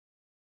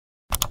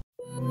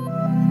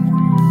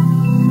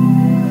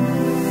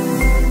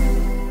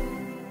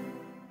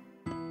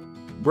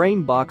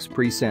BRAINBOX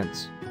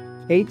presents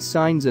 8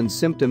 signs and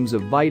symptoms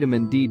of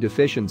vitamin D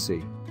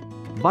deficiency.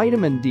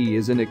 Vitamin D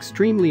is an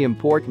extremely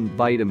important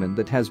vitamin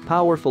that has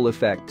powerful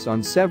effects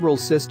on several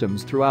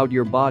systems throughout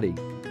your body.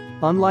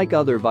 Unlike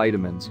other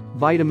vitamins,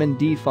 vitamin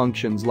D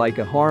functions like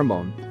a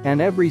hormone,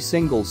 and every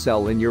single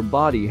cell in your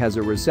body has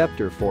a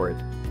receptor for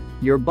it.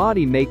 Your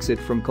body makes it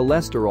from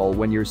cholesterol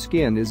when your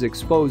skin is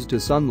exposed to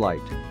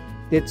sunlight.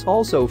 It's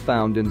also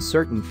found in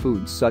certain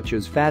foods such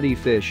as fatty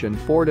fish and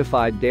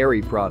fortified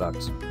dairy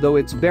products, though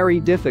it's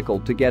very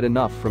difficult to get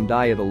enough from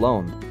diet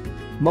alone.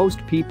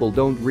 Most people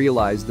don't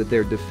realize that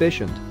they're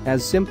deficient,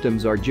 as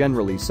symptoms are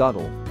generally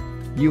subtle.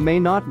 You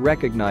may not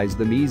recognize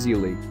them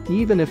easily,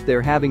 even if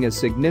they're having a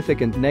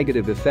significant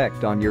negative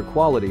effect on your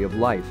quality of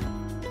life.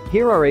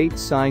 Here are 8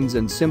 signs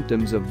and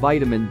symptoms of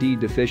vitamin D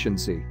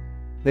deficiency.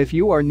 If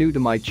you are new to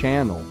my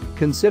channel,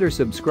 consider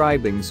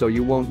subscribing so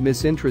you won't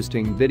miss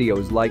interesting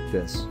videos like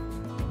this.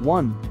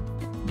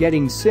 1.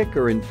 Getting sick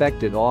or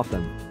infected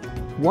often.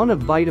 One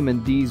of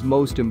vitamin D's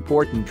most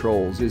important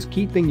roles is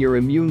keeping your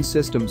immune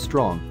system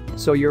strong,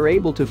 so you're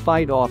able to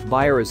fight off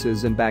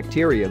viruses and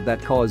bacteria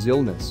that cause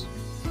illness.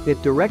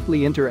 It directly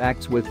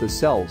interacts with the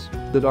cells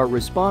that are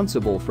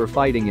responsible for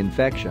fighting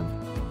infection.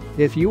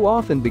 If you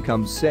often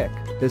become sick,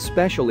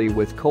 especially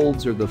with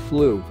colds or the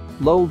flu,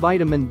 low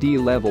vitamin D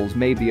levels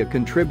may be a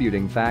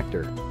contributing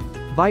factor.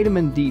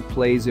 Vitamin D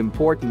plays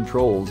important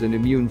roles in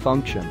immune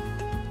function.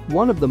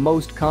 One of the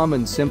most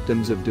common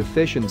symptoms of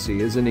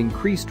deficiency is an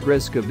increased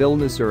risk of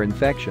illness or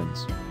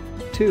infections.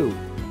 2.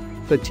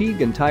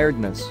 Fatigue and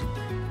tiredness.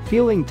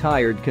 Feeling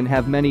tired can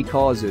have many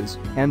causes,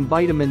 and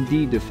vitamin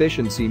D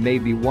deficiency may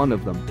be one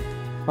of them.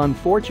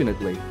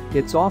 Unfortunately,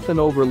 it's often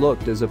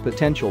overlooked as a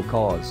potential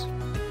cause.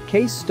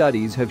 Case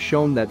studies have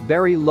shown that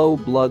very low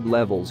blood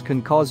levels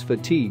can cause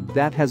fatigue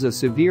that has a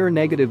severe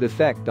negative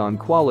effect on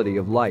quality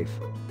of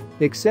life.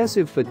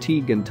 Excessive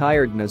fatigue and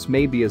tiredness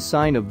may be a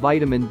sign of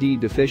vitamin D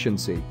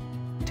deficiency.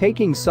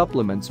 Taking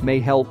supplements may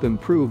help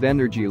improve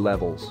energy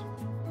levels.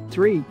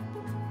 3.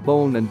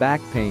 Bone and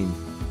back pain.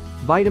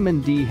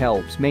 Vitamin D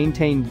helps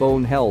maintain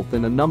bone health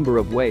in a number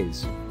of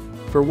ways.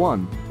 For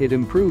one, it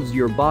improves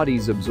your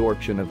body's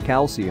absorption of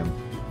calcium.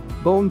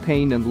 Bone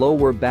pain and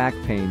lower back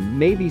pain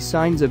may be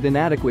signs of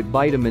inadequate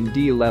vitamin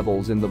D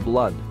levels in the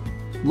blood.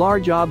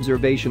 Large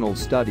observational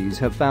studies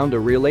have found a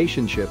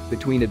relationship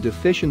between a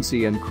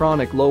deficiency and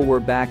chronic lower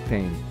back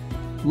pain.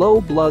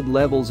 Low blood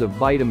levels of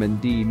vitamin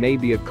D may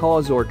be a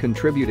cause or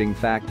contributing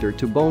factor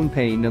to bone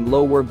pain and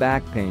lower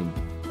back pain.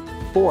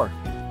 4.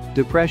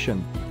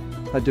 Depression.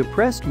 A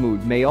depressed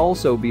mood may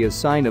also be a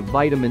sign of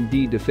vitamin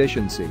D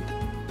deficiency.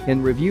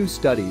 In review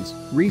studies,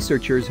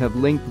 researchers have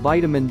linked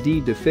vitamin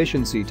D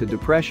deficiency to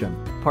depression,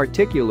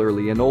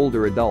 particularly in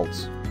older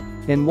adults.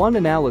 In one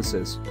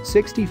analysis,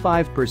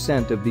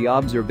 65% of the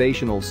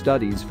observational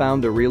studies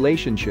found a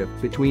relationship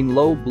between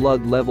low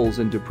blood levels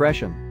and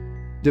depression.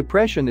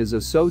 Depression is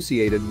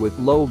associated with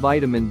low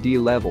vitamin D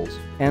levels,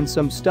 and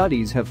some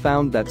studies have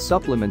found that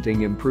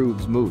supplementing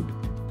improves mood.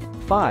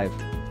 5.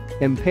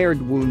 Impaired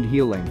wound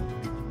healing.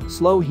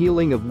 Slow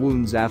healing of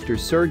wounds after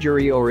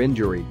surgery or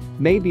injury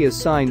may be a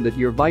sign that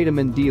your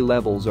vitamin D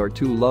levels are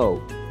too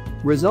low.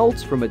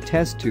 Results from a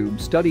test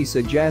tube study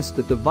suggest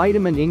that the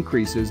vitamin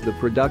increases the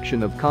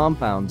production of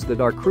compounds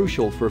that are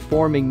crucial for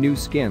forming new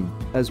skin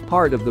as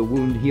part of the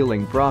wound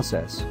healing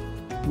process.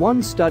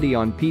 One study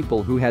on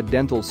people who had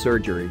dental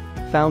surgery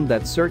found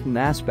that certain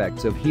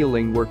aspects of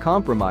healing were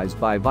compromised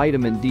by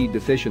vitamin D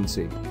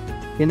deficiency.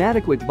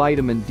 Inadequate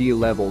vitamin D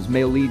levels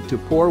may lead to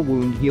poor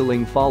wound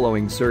healing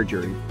following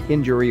surgery,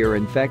 injury or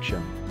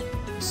infection.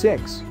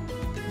 6.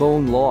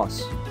 Bone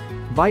loss.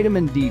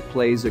 Vitamin D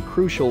plays a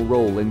crucial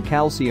role in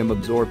calcium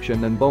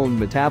absorption and bone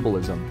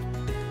metabolism.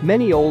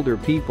 Many older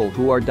people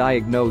who are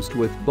diagnosed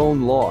with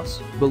bone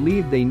loss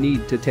believe they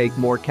need to take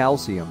more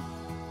calcium.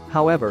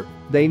 However,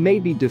 they may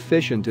be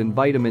deficient in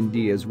vitamin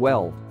D as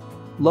well.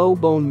 Low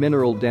bone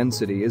mineral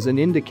density is an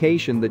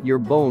indication that your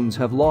bones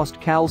have lost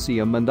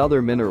calcium and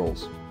other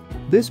minerals.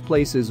 This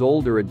places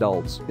older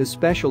adults,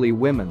 especially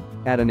women,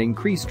 at an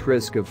increased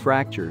risk of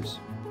fractures.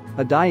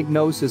 A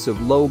diagnosis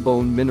of low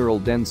bone mineral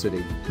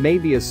density may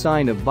be a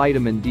sign of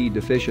vitamin D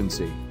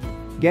deficiency.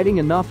 Getting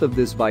enough of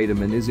this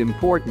vitamin is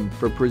important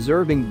for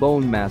preserving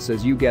bone mass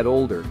as you get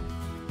older.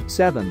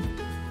 7.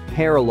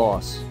 Hair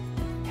loss.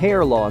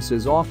 Hair loss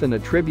is often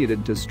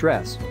attributed to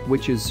stress,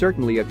 which is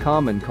certainly a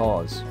common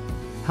cause.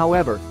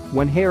 However,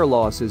 when hair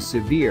loss is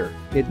severe,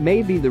 it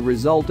may be the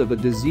result of a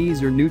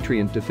disease or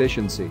nutrient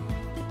deficiency.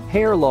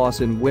 Hair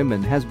loss in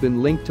women has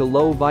been linked to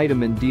low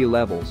vitamin D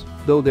levels,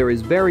 though there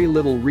is very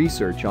little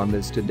research on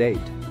this to date.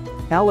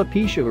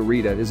 Alopecia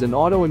areata is an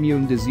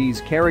autoimmune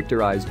disease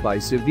characterized by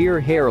severe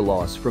hair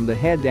loss from the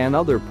head and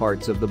other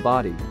parts of the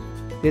body.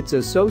 It's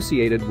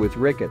associated with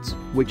rickets,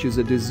 which is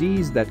a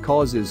disease that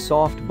causes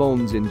soft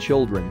bones in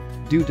children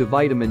due to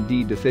vitamin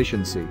D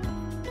deficiency.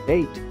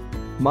 8.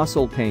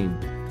 Muscle pain.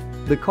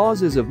 The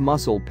causes of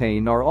muscle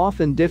pain are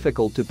often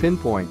difficult to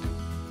pinpoint.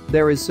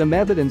 There is some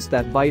evidence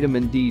that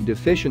vitamin D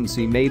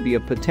deficiency may be a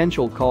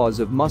potential cause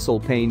of muscle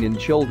pain in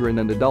children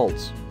and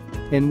adults.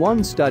 In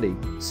one study,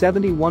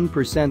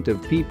 71%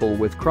 of people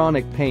with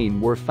chronic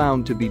pain were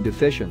found to be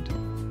deficient.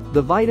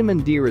 The vitamin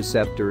D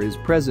receptor is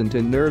present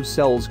in nerve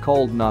cells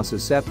called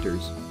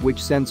nociceptors,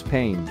 which sense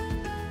pain.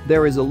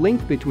 There is a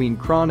link between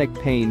chronic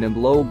pain and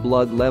low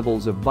blood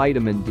levels of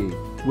vitamin D,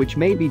 which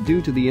may be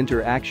due to the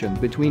interaction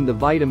between the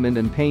vitamin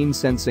and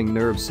pain-sensing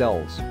nerve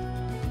cells.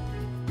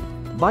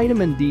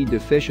 Vitamin D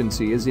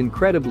deficiency is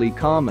incredibly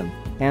common,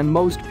 and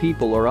most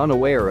people are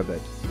unaware of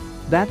it.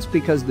 That's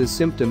because the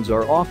symptoms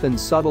are often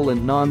subtle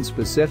and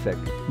non-specific,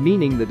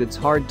 meaning that it's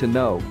hard to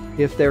know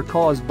if they're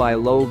caused by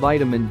low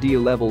vitamin D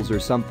levels or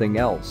something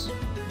else.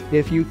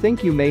 If you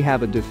think you may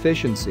have a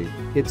deficiency,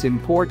 it's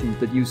important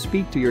that you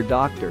speak to your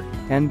doctor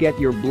and get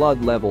your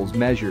blood levels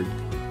measured.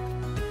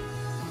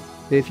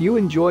 If you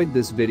enjoyed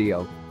this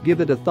video, give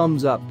it a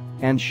thumbs up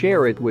and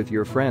share it with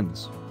your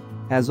friends.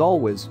 As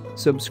always,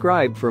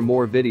 subscribe for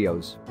more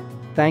videos.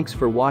 Thanks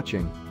for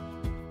watching.